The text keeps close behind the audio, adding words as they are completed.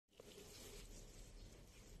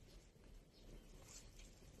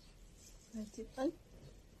Sit on.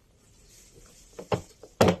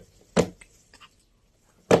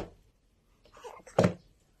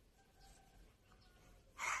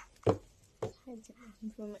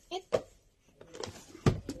 From it.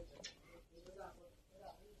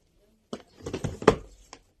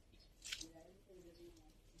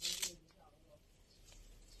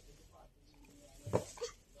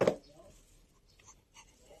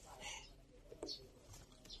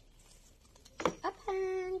 Up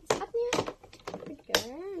hands. Up niya. Good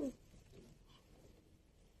girl.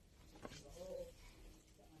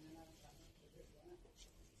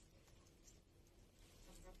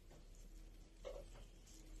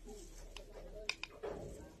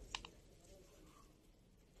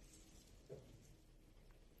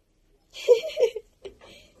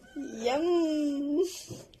 Yum.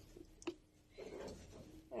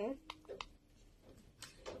 Huh?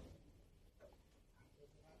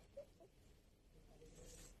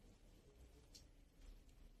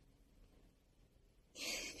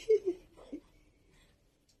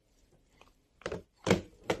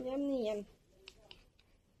 Yummy yum.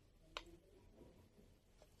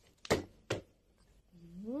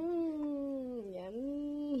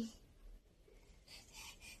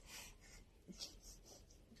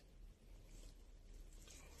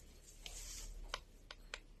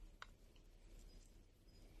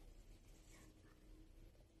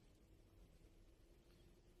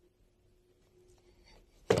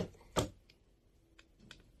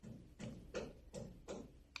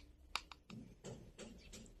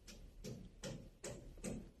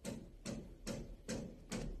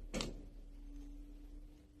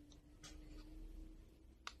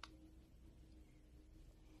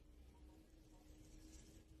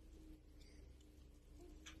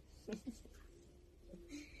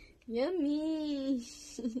 Yummy. Yummy.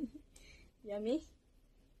 Yummy.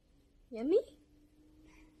 Yummy.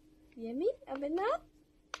 Yummy. Open mouth.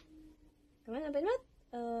 Come on, open mouth.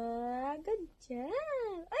 Good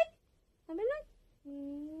job. Ay, open mouth.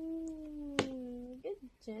 Good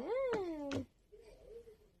job.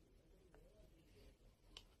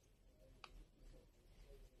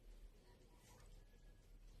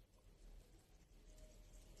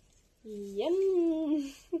 Yum.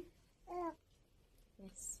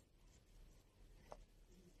 Yes.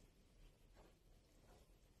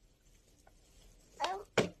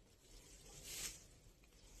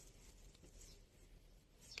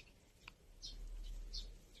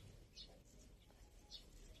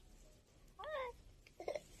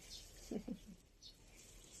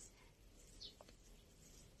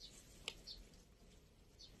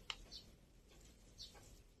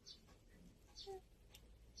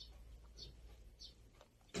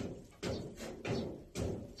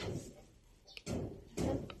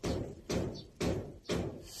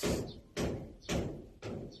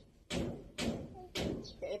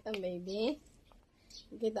 Gait ang baby.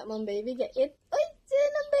 Kita mong baby, gait. Uy,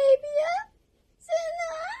 sino baby ah? Sino?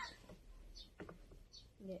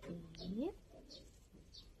 Gait.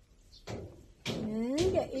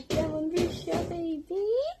 Gait naman din siya, baby.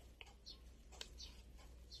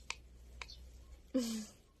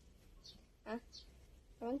 Ah,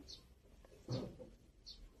 come on.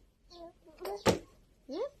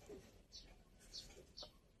 Yeah?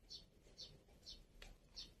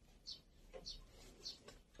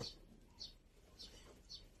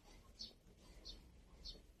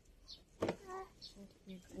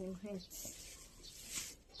 Yung hands.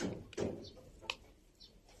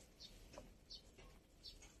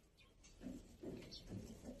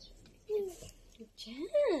 Good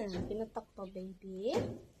job. Pinatak pa, baby.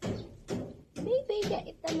 Baby,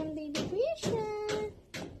 gait naman baby Grisha.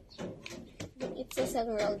 It's a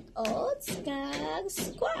rolled oats kag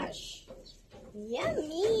squash.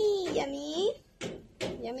 Yummy! Yummy!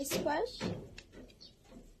 Yummy squash.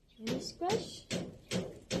 Yummy squash.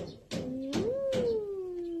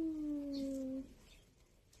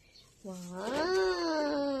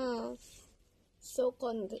 Wow! So,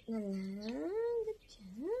 konti na lang. Good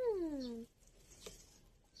job.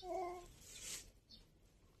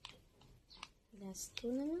 Last two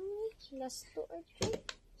na lang eh. Last two or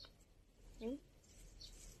three.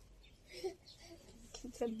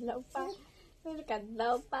 Kadlaw pa.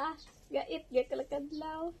 Kadlaw pa. Gait,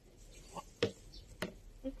 kadlaw.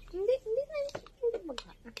 Hindi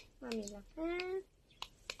baga. Mami lang.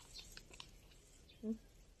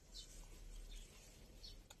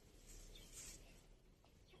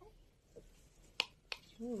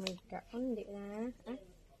 Oh my God, hindi na.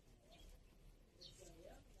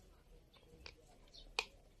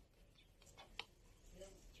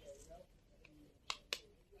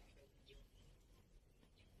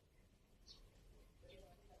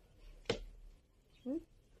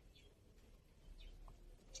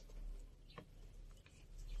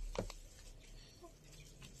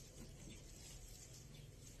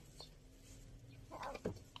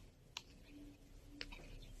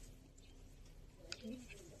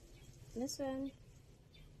 This one.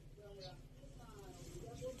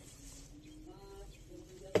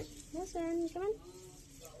 This one. Come on.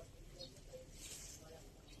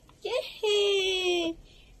 Yay!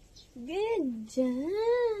 Good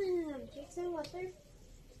job! Take some water.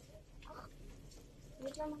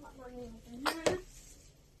 Wait lang makakuha ng water.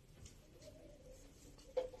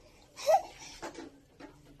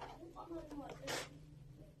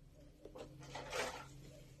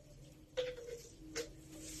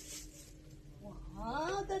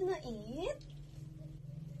 Wow, done na eat?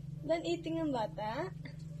 Done eating ang bata?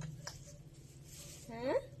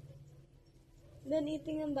 Huh? Done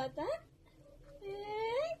eating ang bata?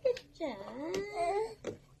 Good job.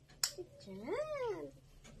 Good job.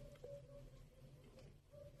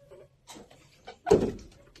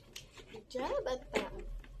 Good job, bata.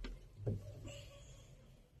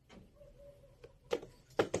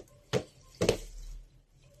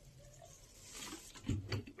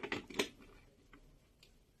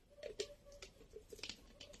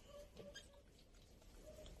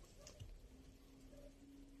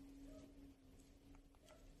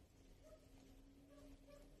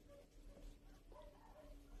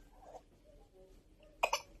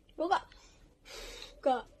 Buka.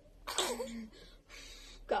 Buka.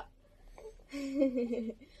 Buka.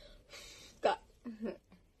 Buka.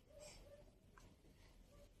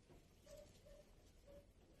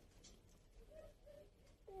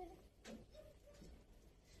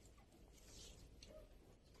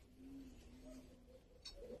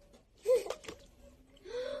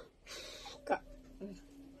 Buka.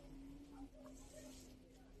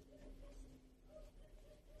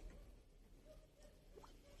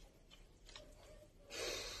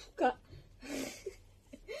 Buka.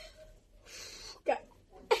 Buka.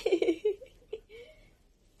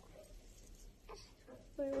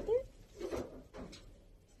 Pwede?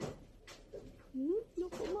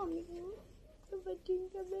 Naku, mami ko. Kabading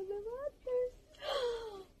ka ba na water?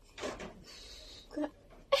 Buka.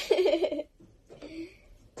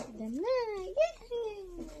 Done na.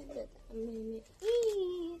 Yay! Dami na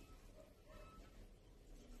eat.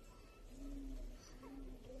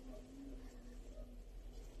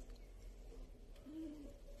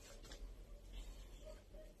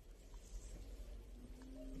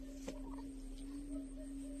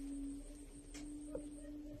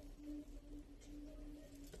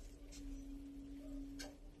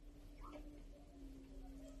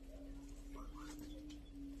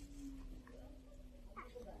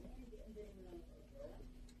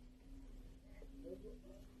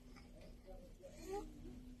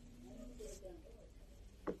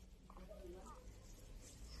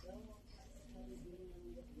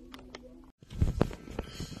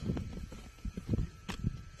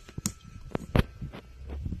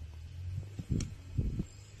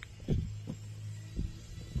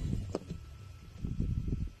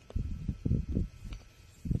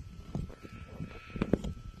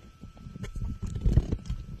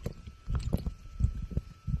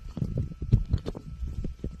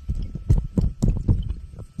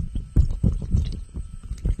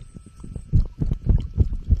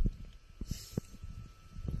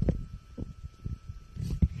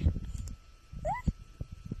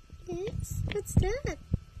 What's that?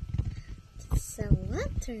 It's a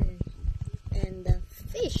water and a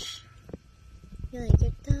fish. You like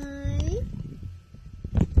your toy?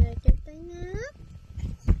 You like your toy now?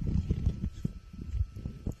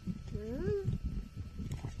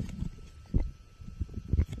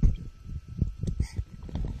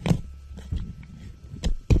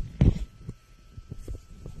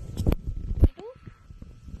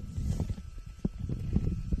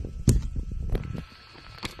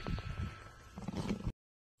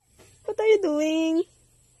 What are you doing?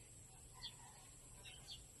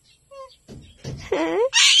 Huh?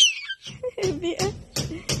 Baby, what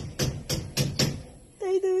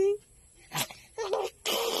are you doing?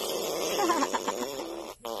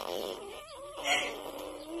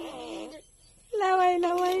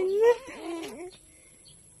 Laway-laway na.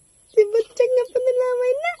 Si Butchang na pa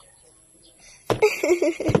nalaway na.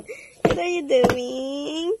 What are you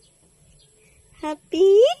doing?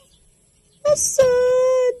 Happy? Oh,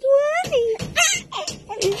 sad. Why?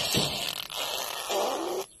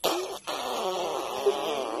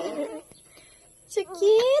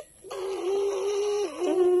 Sakit?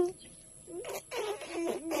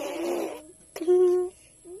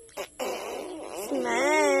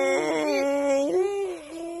 Smile.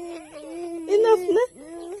 Enough na.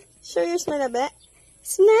 Show your smile a bit.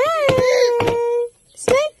 Smile.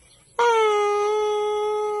 Smile.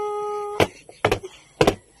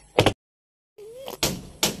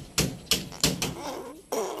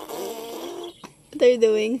 What are you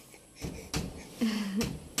doing?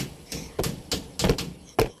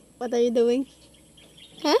 What are you doing?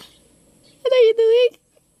 Huh? What are you doing?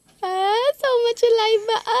 So much alive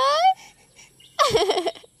ba?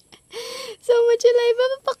 So much alive ba?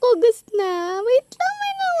 Papakugas na.